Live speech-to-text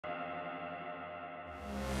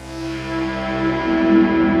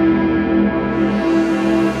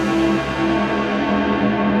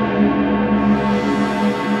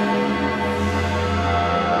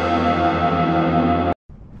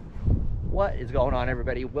is going on,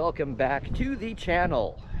 everybody? Welcome back to the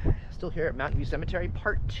channel. Still here at Mountain View Cemetery,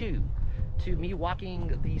 part 2 to me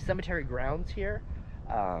walking the cemetery grounds here.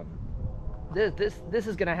 This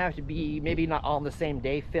is gonna have to be maybe not all on the same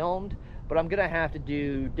day filmed, but I'm gonna have to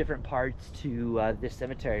do different parts to this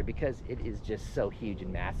cemetery because it is just so huge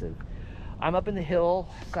and massive. I'm up in the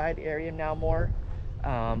hillside area now, more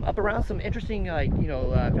up around some interesting, like, you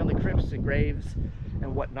know, family crypts and graves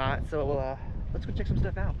and whatnot. So let's go check some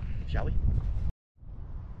stuff out, shall we?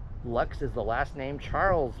 Lux is the last name,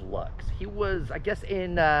 Charles Lux. He was, I guess,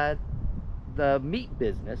 in the meat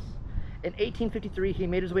business. In 1853, he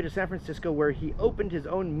made his way to San Francisco, where he opened his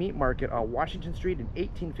own meat market on Washington Street in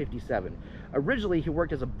 1857. Originally, he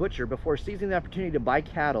worked as a butcher before seizing the opportunity to buy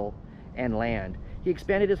cattle and land. He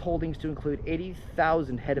expanded his holdings to include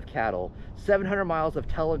 80,000 head of cattle, 700 miles of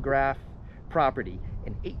telegraph property.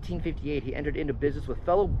 In 1858, he entered into business with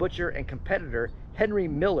fellow butcher and competitor Henry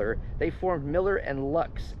Miller. They formed Miller and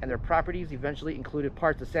Lux, and their properties eventually included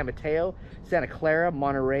parts of San Mateo, Santa Clara,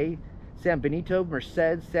 Monterey, San Benito,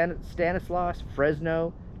 Merced, Stanislaus,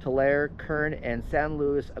 Fresno, Tulare, Kern, and San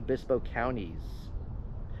Luis Obispo counties.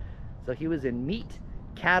 So he was in meat,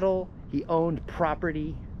 cattle, he owned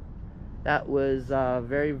property. That was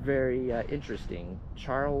very, very interesting.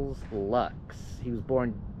 Charles Lux. He was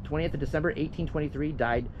born 20th of December, 1823,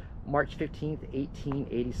 died March 15th,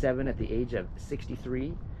 1887 at the age of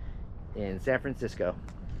 63 in San Francisco.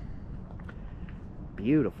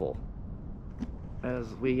 Beautiful.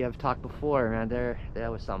 As we have talked before, man, there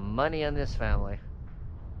was some money in this family.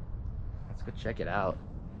 Let's go check it out.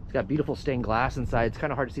 It's got beautiful stained glass inside. It's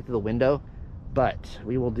kind of hard to see through the window, but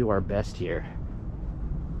we will do our best here.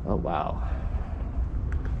 Oh, wow.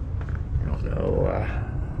 I don't know.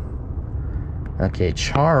 Okay,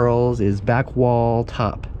 Charles is back wall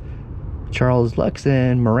top. Charles Lux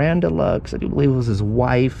and Miranda Lux, I do believe it was his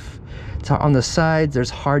wife. So on the sides, there's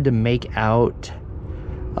hard to make out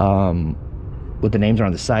what the names are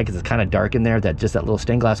on the side because it's kind of dark in there, that little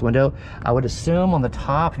stained glass window. I would assume on the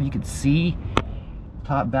top, if you could see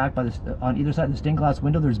top back by on either side of the stained glass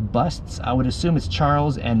window, there's busts. I would assume it's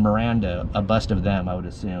Charles and Miranda, a bust of them, I would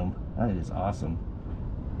assume. That is awesome.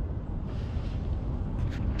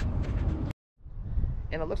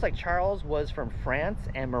 And it looks like Charles was from France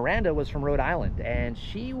and Miranda was from Rhode Island. And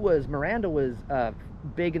Miranda was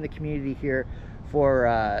big in the community here for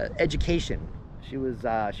education. She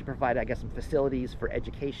provided, I guess, some facilities for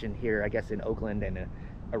education here, I guess, in Oakland and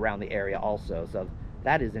around the area also. So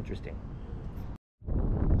that is interesting.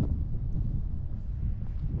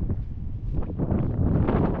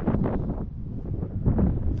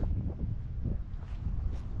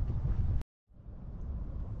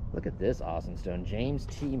 Look at this awesome stone. James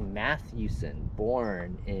T. Mathewson,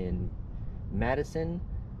 born in Madison,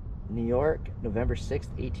 New York, November 6th,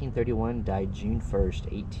 1831, died June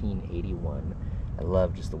 1st, 1881. I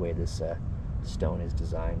love just the way this stone is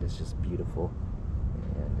designed. It's just beautiful.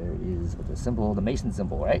 And there is the symbol, the Mason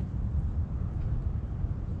symbol, right?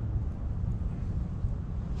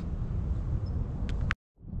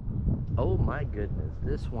 Oh my goodness,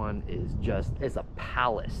 this one is it's a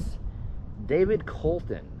palace. David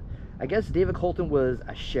Colton. I guess David Colton was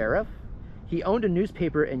a sheriff. He owned a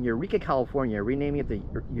newspaper in Eureka, California, renaming it the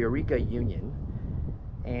Eureka Union,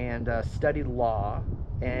 and studied law.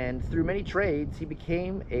 And through many trades, he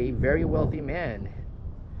became a very wealthy man.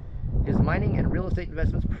 His mining and real estate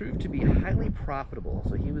investments proved to be highly profitable.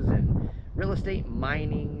 So he was in real estate,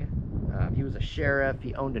 mining, he was a sheriff,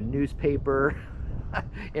 he owned a newspaper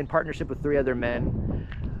in partnership with 3 other men.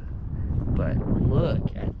 But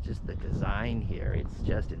look at just the design here. It's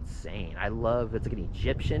just insane. I love, it's like an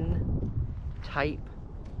Egyptian type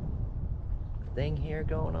thing here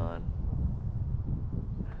going on.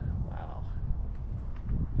 Wow.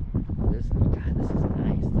 This is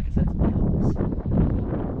nice. Like I said, it's a palace. I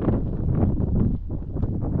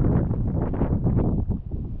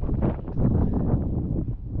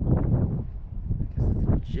guess it's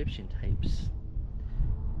an Egyptian type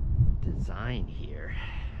design here.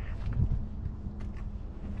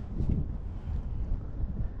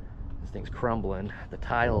 Thing's crumbling. The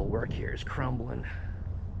tile work here is crumbling.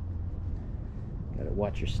 Gotta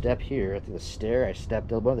watch your step here. I think the stair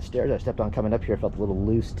one of the stairs I stepped on coming up here felt a little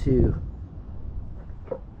loose too.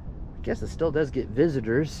 I guess it still does get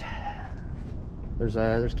visitors.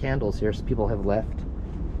 There's candles here, so people have left.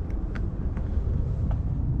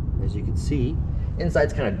 As you can see,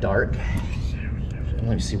 inside's kind of dark.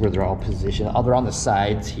 Let me see where they're all positioned. Oh, they're on the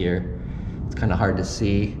sides here. It's kind of hard to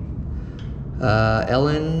see.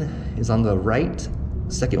 Ellen is on the right,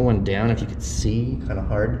 second one down, if you could see, kind of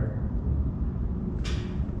hard.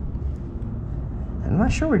 I'm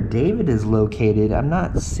not sure where David is located. I'm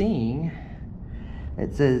not seeing.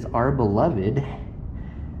 It says our beloved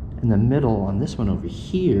in the middle on this one over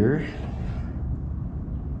here.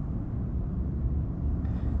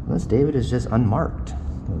 Unless David is just unmarked.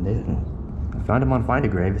 I found him on Find a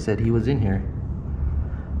Grave. It said he was in here.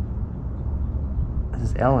 This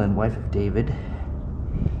is Ellen, wife of David.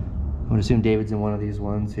 I would assume David's in one of these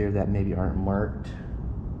ones here that maybe aren't marked.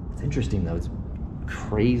 It's interesting though. It's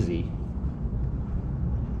crazy.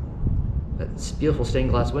 That beautiful stained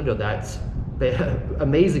glass window, that's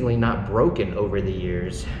amazingly not broken over the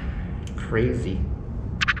years. Crazy.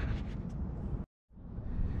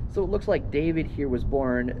 So it looks like David here was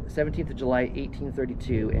born 17th of July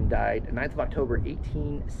 1832 and died 9th of October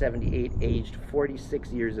 1878, aged 46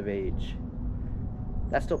 years of age.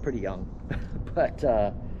 That's still pretty young. But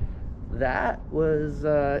that was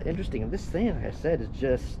interesting. And this thing, like I said, is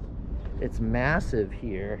just, it's massive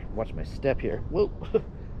here. Watch my step here. Whoa.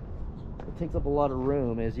 It takes up a lot of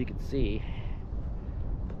room, as you can see.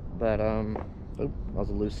 But oh, that was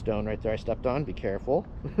a loose stone right there I stepped on. Be careful.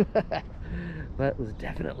 That was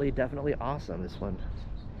definitely awesome, this one.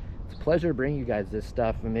 It's a pleasure to bring you guys this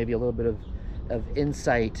stuff and maybe a little bit of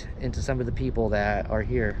insight into some of the people that are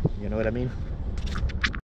here. You know what I mean?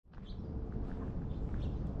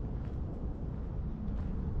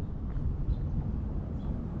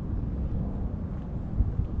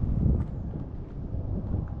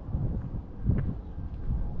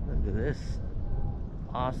 Look at this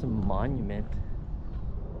awesome monument.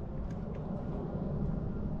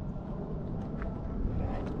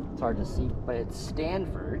 It's hard to see, but it's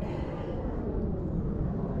Stanford.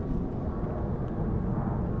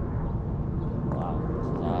 Wow, this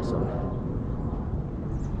is awesome.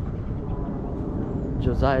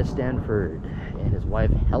 Josiah Stanford and his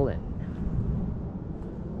wife Helen.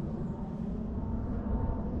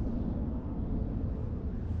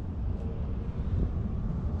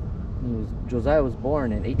 Josiah was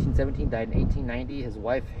born in 1817, died in 1890. His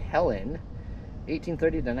wife Helen,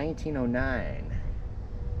 1830 to 1909.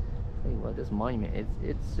 Hey, look, this monument,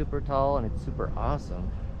 it's super tall and it's super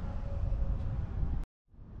awesome.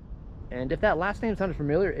 And if that last name sounded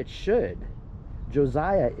familiar, it should.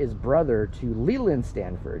 Josiah is brother to Leland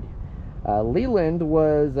Stanford. Leland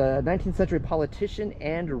was a 19th century politician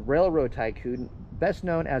and railroad tycoon, best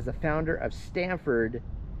known as the founder of Stanford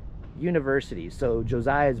University. So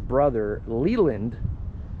Josiah's brother Leland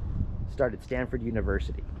started Stanford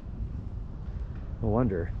University. No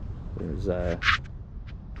wonder there's a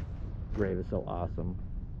grave is so awesome.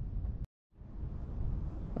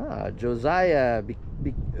 Josiah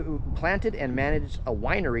planted and managed a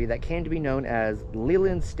winery that came to be known as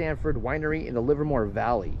Leland Stanford Winery in the Livermore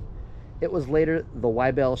Valley. It was later the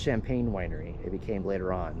Weibel Champagne Winery. It became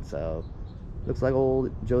later on. So looks like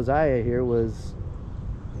old Josiah here was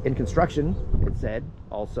in construction, it said.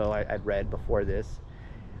 Also, I'd read before this.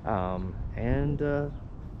 And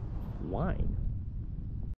wine.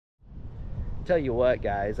 Tell you what,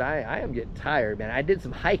 guys, I am getting tired, man. I did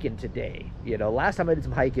some hiking today. You know, last time I did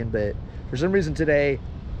some hiking, but for some reason today,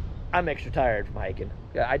 I'm extra tired from hiking.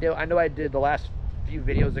 Yeah, I know I did the last few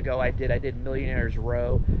videos ago, I did Millionaire's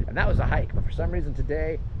Row, and that was a hike. But for some reason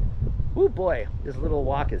today, oh boy, this little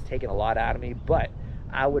walk has taken a lot out of me. But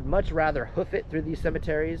I would much rather hoof it through these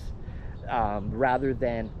cemeteries rather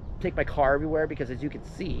than take my car everywhere, because as you can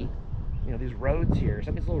see, you know, these roads here, some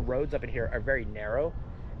of these little roads up in here are very narrow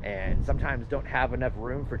and sometimes don't have enough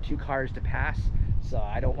room for two cars to pass. So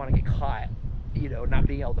I don't want to get caught, you know, not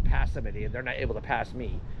being able to pass somebody and they're not able to pass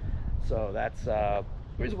me. So that's the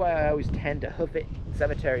reason why I always tend to hoof it in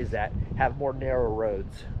cemeteries that have more narrow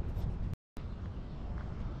roads.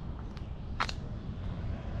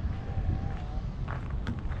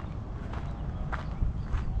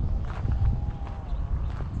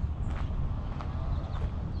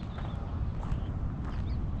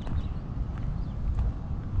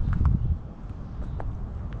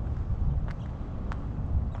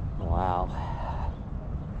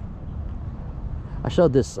 I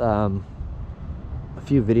showed this a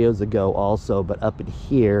few videos ago also, but up in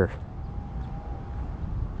here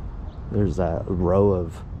there's a row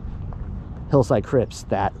of hillside crypts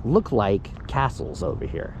that look like castles over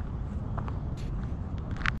here.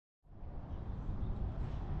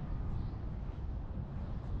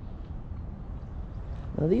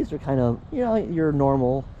 Now these are kind of, you know, your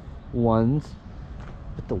normal ones,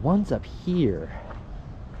 but the ones up here,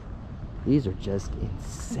 these are just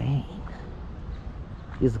insane.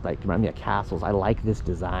 These look like, remind me of castles. I like this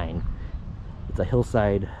design. It's a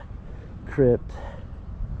hillside crypt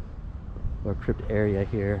or crypt area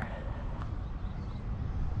here.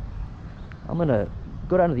 I'm gonna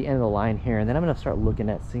go down to the end of the line here, and then I'm going to start looking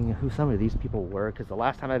at seeing who some of these people were, because the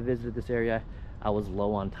last time I visited this area, I was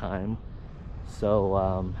low on time.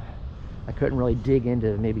 So I couldn't really dig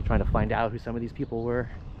into maybe trying to find out who some of these people were.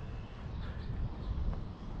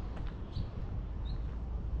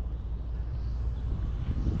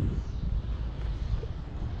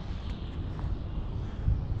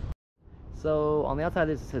 So on the outside of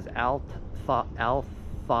this, it says Althoff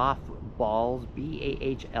Balls,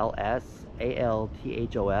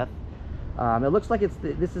 B-A-H-L-S-A-L-T-H-O-F. It looks like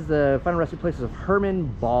this is the final resting place of Hermann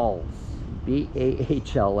Balls,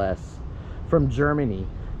 B-A-H-L-S, from Germany.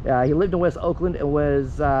 He lived in West Oakland and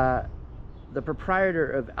was the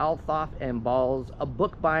proprietor of Althoff and Balls, a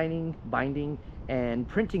book binding and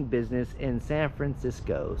printing business in San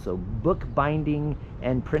Francisco. So book binding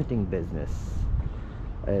and printing business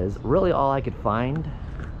is really all I could find.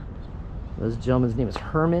 This gentleman's name is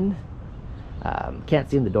Herman. Can't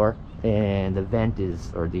see in the door, and the vent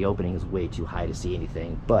is, or the opening is way too high to see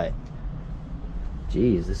anything, but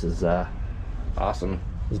geez, this is awesome.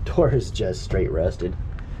 This door is just straight rusted.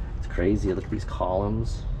 It's crazy. Look at these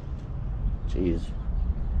columns. Jeez.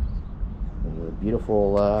 And the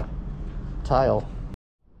beautiful tile.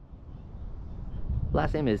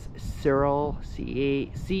 Last name is Cyril,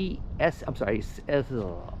 C-A-C-S, I'm sorry,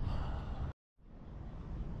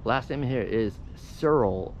 last name here is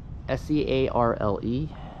Cyril, S-E-A-R-L-E.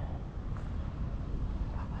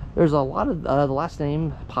 There's a lot of, the last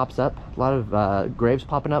name pops up, a lot of graves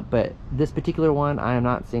popping up, but this particular one I am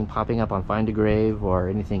not seeing popping up on Find a Grave or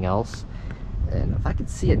anything else. And if I could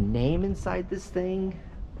see a name inside this thing,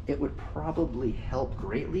 it would probably help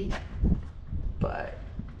greatly, but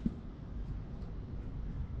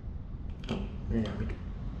yeah, we can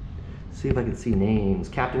see if I can see names.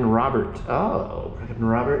 Captain Robert. Oh, Captain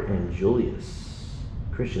Robert and Julius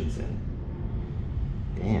Christensen.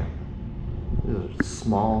 Damn. Those are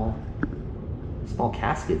small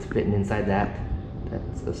caskets fitting inside that.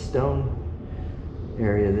 That's a stone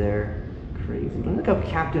area there. Crazy. Look up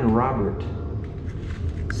Captain Robert.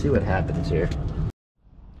 See what happens here.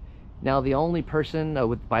 Now, the only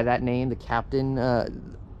person by that name, the captain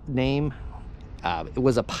name, it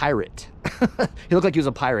was a pirate. He looked like he was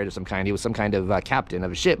a pirate of some kind. He was some kind of captain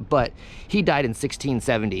of a ship, but he died in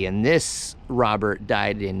 1670, and this Robert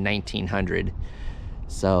died in 1900.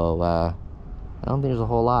 So I don't think there's a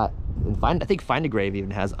whole lot. And I think Find a Grave even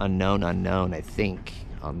has unknown, I think,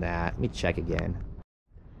 on that. Let me check again.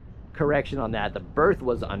 Correction on that. The birth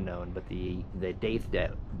was unknown, but the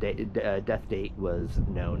death date was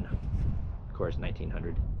known. Of course,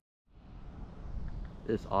 1900.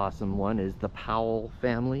 This awesome one is the Powell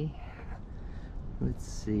family. Let's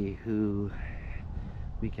see who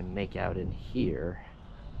we can make out in here.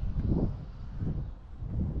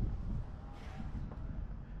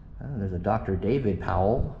 Oh, there's a Dr. David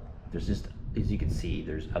Powell. There's just, as you can see,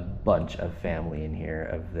 there's a bunch of family in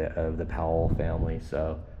here of the Powell family.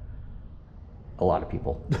 So a lot of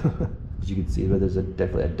people, as you can see. But there's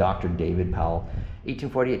definitely a Dr. David Powell,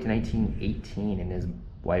 1848 to 1918, and his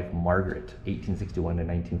wife Margaret, 1861 to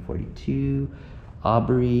 1942.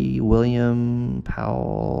 Aubrey William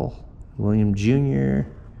Powell, William Jr.,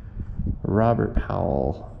 Robert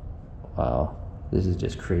Powell. Wow, this is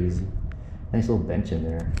just crazy. Nice little bench in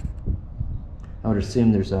there. I would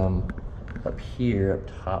assume there's up here, up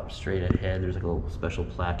top, straight ahead, there's like a little special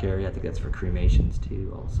plaque area. I think that's for cremations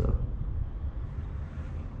too, also.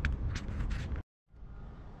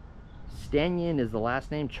 Stanyan is the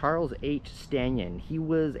last name, Charles H. Stanyan. He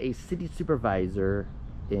was a city supervisor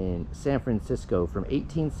in San Francisco from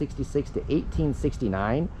 1866 to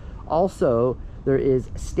 1869. Also, there is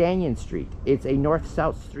Stanyan Street. It's a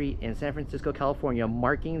north-south street in San Francisco, California,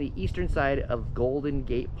 marking the eastern side of Golden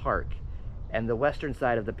Gate Park and the western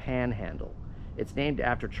side of the Panhandle. It's named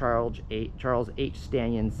after Charles H.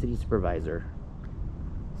 Stanyan, city supervisor.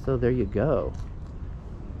 So there you go.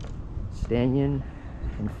 Stanyan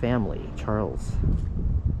and family, Charles.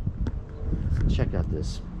 Let's check out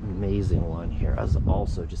this amazing one here. It's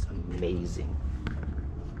also just amazing,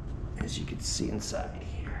 as you can see inside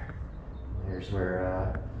here. There's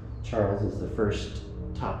where Charles is the first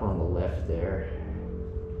top on the left there.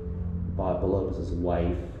 Below is his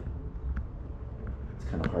wife. It's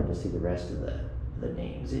kind of hard to see the rest of the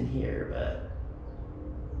names in here, but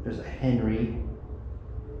there's a Henry,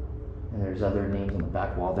 and there's other names on the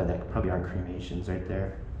back wall there that probably aren't cremations right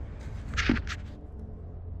there.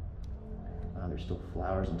 There's still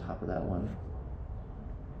flowers on top of that one.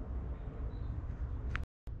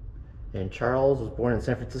 And Charles was born in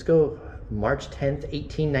San Francisco March 10th,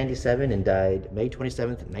 1897, and died May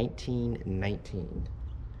 27th, 1919.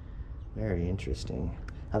 Very interesting.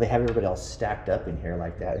 how they have everybody all stacked up in here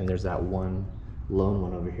like that. And there's that one lone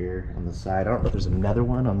one over here on the side. I don't know if there's another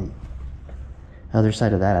one on the other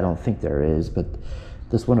side of that. I don't think there is, but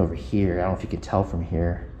this one over here, I don't know if you can tell from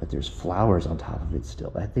here, but there's flowers on top of it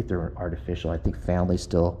still. I think they're artificial. I think family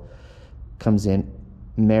still comes in.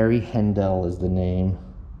 Mary Hendel is the name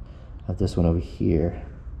of this one over here.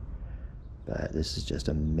 But this is just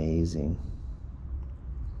amazing.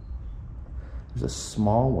 There's a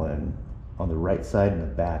small one on the right side in the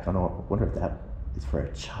back. I wonder if that is for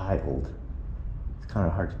a child. It's kind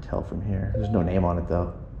of hard to tell from here. There's no name on it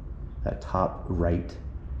though. That top right.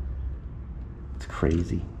 It's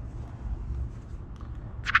crazy.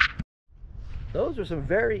 Those are some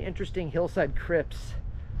very interesting hillside crypts.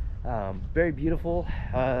 Very beautiful.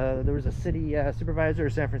 There was a city supervisor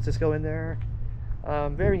of San Francisco in there.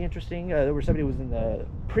 Very interesting. There was somebody who was in the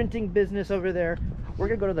printing business over there. We're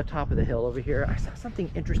gonna go to the top of the hill over here. I saw something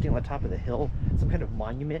interesting on the top of the hill, some kind of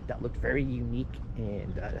monument that looked very unique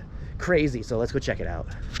and crazy. So let's go check it out.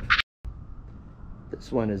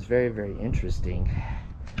 This one is very, very interesting.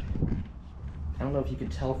 I don't know if you can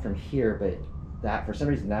tell from here, but that for some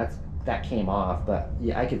reason that came off. But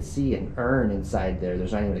yeah, I could see an urn inside there.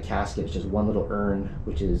 There's not even a casket. It's just one little urn,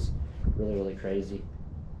 which is really, really crazy.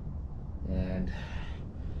 And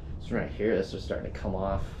this right here, this is starting to come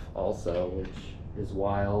off also, which is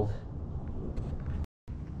wild.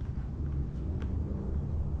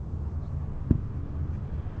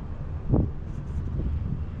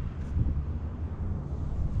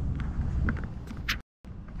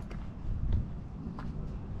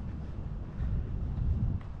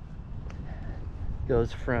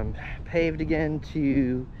 Goes from paved again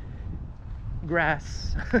to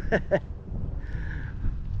grass.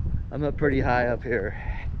 I'm up pretty high up here.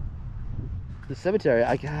 The cemetery,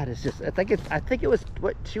 it's just, I think it was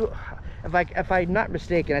what, if I'm not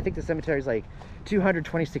mistaken, I think the cemetery is like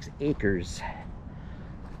 226 acres,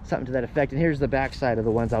 something to that effect. And here's the back side of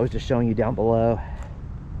the ones I was just showing you down below.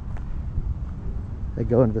 They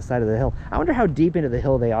go into the side of the hill. I wonder how deep into the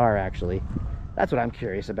hill they are actually. That's what I'm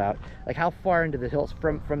curious about. Like how far into the hills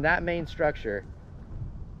from that main structure.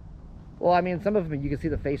 Well, I mean, some of them you can see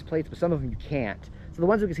the face plates, but some of them you can't. So the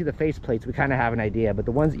ones we can see the face plates, we kind of have an idea, but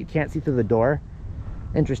the ones that you can't see through the door,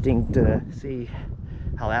 interesting to see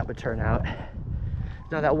how that would turn out.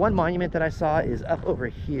 Now that one monument that I saw is up over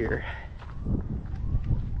here.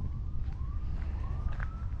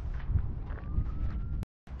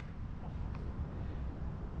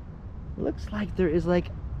 Looks like there is like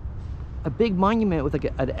a big monument with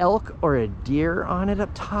like an elk or a deer on it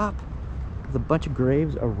up top with a bunch of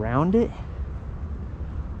graves around it,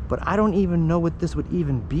 but I don't even know what this would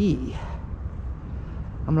even be.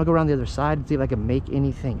 I'm gonna go around the other side and see if I can make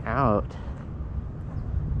anything out.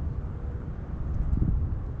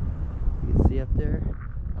 You can see up there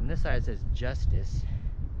on this side it says justice.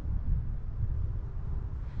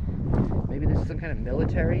 Maybe this is some kind of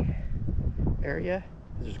military area.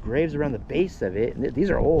 There's graves around the base of it, and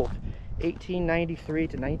these are old. 1893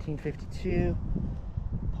 to 1952.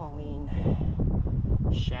 Pauline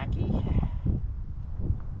Shacky.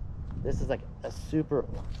 This is like a super,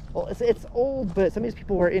 well, it's old, but some of these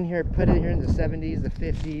people were in here, put it here in the 70s, the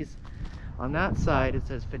 50s. On that side it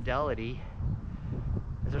says Fidelity.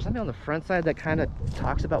 Is there something on the front side that kind of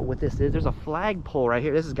talks about what this is? There's a flagpole right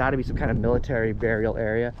here. This has got to be some kind of military burial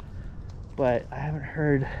area, but I haven't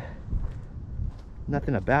heard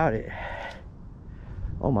nothing about it.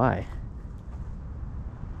 Oh my.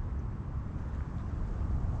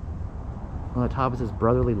 On the top it says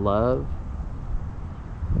brotherly love.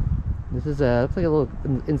 This is a, looks like a little,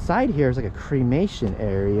 inside here is like a cremation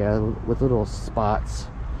area with little spots.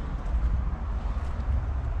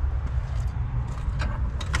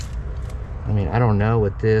 I mean, I don't know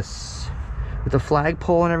what this, with the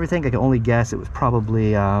flagpole and everything, I can only guess it was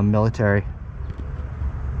probably military.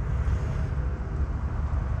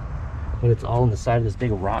 But it's all on the side of this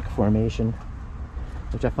big rock formation,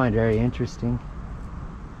 which I find very interesting.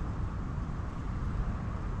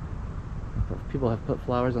 People have put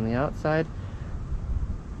flowers on the outside.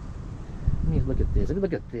 Let me look at this. Let me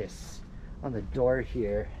look at this on the door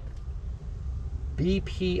here.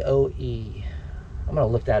 BPOE. I'm gonna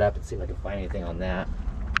look that up and see if I can find anything on that.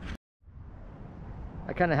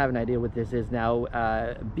 I kind of have an idea what this is now.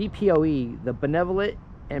 BPOE, the Benevolent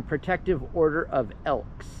and Protective Order of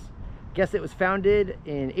Elks. Guess it was founded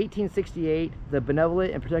in 1868. The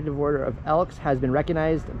Benevolent and Protective Order of Elks has been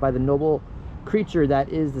recognized by the noble creature that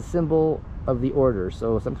is the symbol of the order.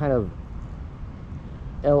 So some kind of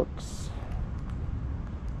elks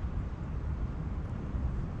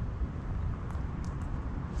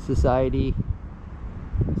society,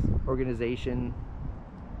 organization.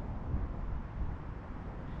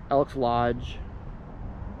 Elks Lodge.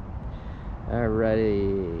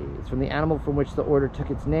 Alrighty. It's from the animal from which the order took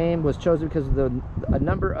its name. Was chosen because a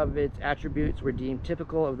number of its attributes were deemed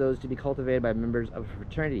typical of those to be cultivated by members of a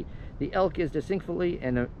fraternity. The elk is distinctly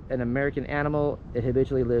an American animal. It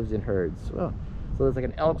habitually lives in herds. Oh, so there's like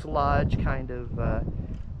an Elks Lodge kind of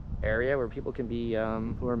area where people can be,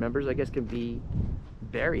 who are members, I guess, can be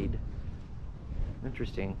buried.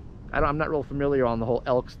 Interesting. I'm not real familiar on the whole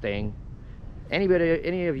elks thing.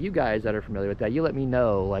 Any of you guys that are familiar with that, you let me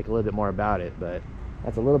know like a little bit more about it, but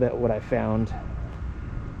that's a little bit what I found.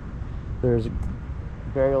 There's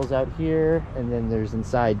burials out here, and then there's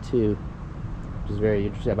inside too, which is very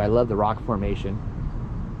interesting. But I love the rock formation,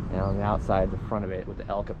 and on the outside, the front of it with the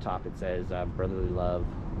elk up top, it says brotherly love.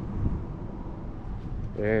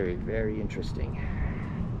 Very, very interesting.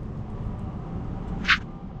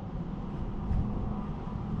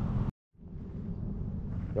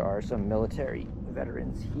 There are some military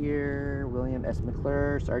veterans here. William S.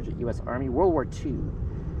 McClure, Sergeant U.S. Army, World War II,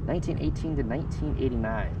 1918 to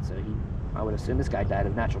 1989. So I would assume this guy died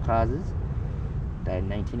of natural causes. Died in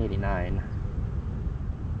 1989.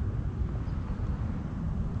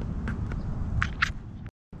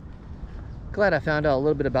 Glad I found out a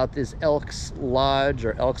little bit about this Elks Lodge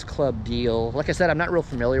or Elks Club deal. Like I said, I'm not real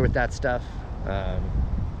familiar with that stuff.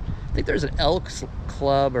 I think there's an Elks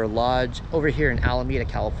Club or Lodge over here in Alameda,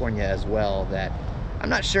 California as well that I'm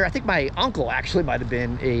not sure. I think my uncle actually might have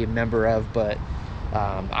been a member of, but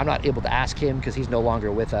I'm not able to ask him because he's no longer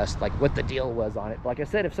with us, like what the deal was on it. But like I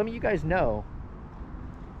said, if some of you guys know,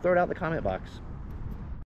 throw it out in the comment box.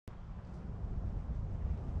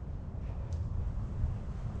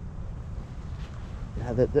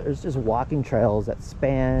 Yeah, there's just walking trails that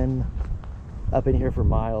span up in here for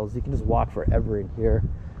miles. You can just walk forever in here.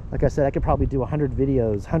 Like I said, I could probably do 100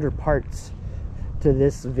 videos, 100 parts to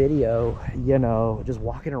this video, you know, just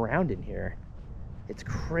walking around in here. It's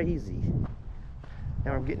crazy.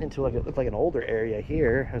 Now I'm getting into like, it looked like an older area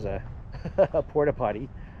here. There's a, a porta potty.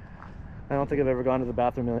 I don't think I've ever gone to the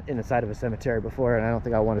bathroom inside of a cemetery before, and I don't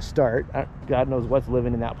think I want to start. God knows what's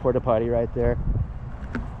living in that porta potty right there.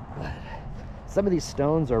 But some of these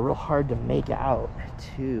stones are real hard to make out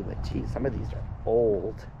too, but geez, some of these are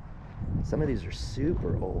old. Some of these are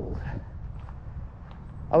super old.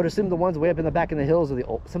 I would assume the ones way up in the back in the hills are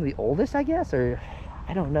some of the oldest, I guess, or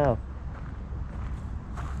I don't know.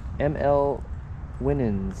 M.L.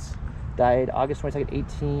 Winans died August 22nd,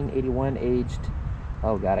 1881, aged,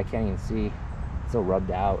 oh God, I can't even see. It's so rubbed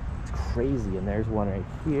out. It's crazy. And there's one right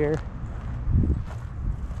here.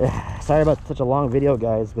 Sorry about such a long video,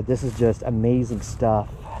 guys, but this is just amazing stuff.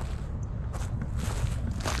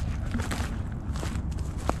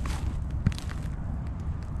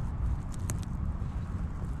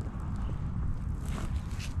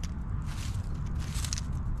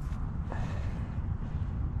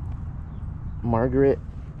 Margaret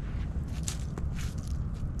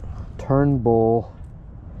Turnbull,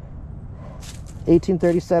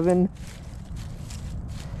 1837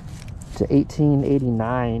 to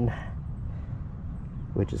 1889,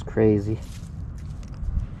 which is crazy.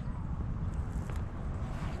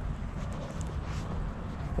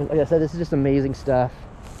 Like I said, this is just amazing stuff.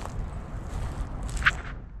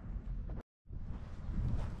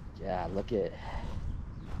 Yeah, look at,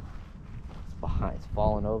 it's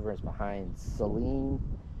fallen over. It's behind Celine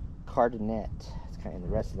Cardenet. It's kind of, the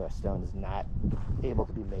rest of the stone is not able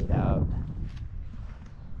to be made out.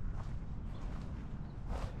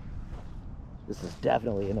 This is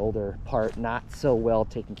definitely an older part, not so well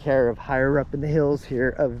taken care of, higher up in the hills here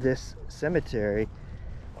of this cemetery.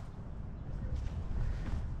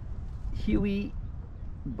 Huey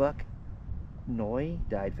Bucknoy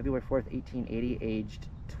died February 4th, 1880, aged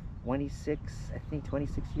 26, I think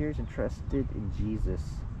 26 years, and trusted in Jesus.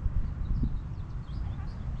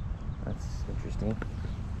 That's interesting.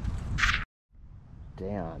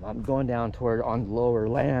 Damn, I'm going down toward on lower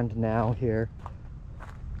land now here.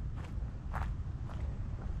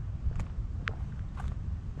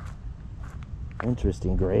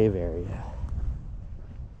 Interesting grave area.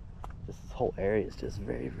 This whole area is just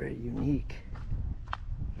very, very unique.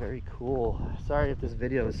 Very cool. Sorry if this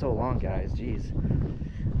video is so long, guys. Jeez.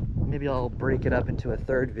 Maybe I'll break it up into a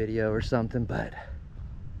third video or something, but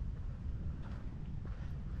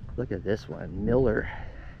look at this one. Miller.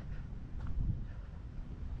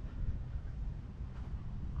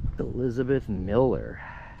 Elizabeth Miller.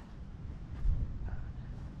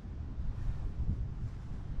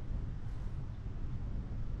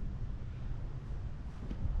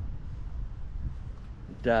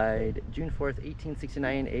 Died June 4th,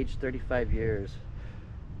 1869, aged 35 years.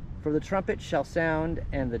 For the trumpet shall sound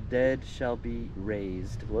and the dead shall be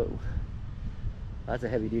raised. Whoa. That's a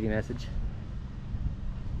heavy duty message.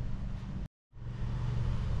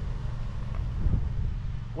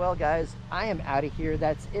 Well guys, I am out of here.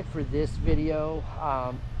 That's it for this video.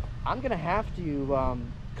 I'm gonna have to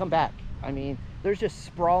come back. I mean, there's just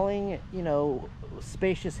sprawling, you know,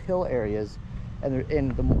 spacious hill areas,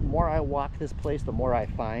 and the more I walk this place, the more I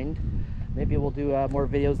find. Maybe we'll do more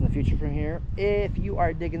videos in the future from here. If you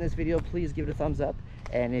are digging this video, please give it a thumbs up.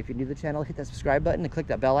 And if you're new to the channel, hit that subscribe button and click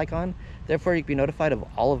that bell icon. Therefore, you can be notified of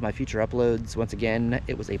all of my future uploads. Once again,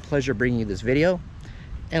 it was a pleasure bringing you this video,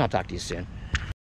 and I'll talk to you soon.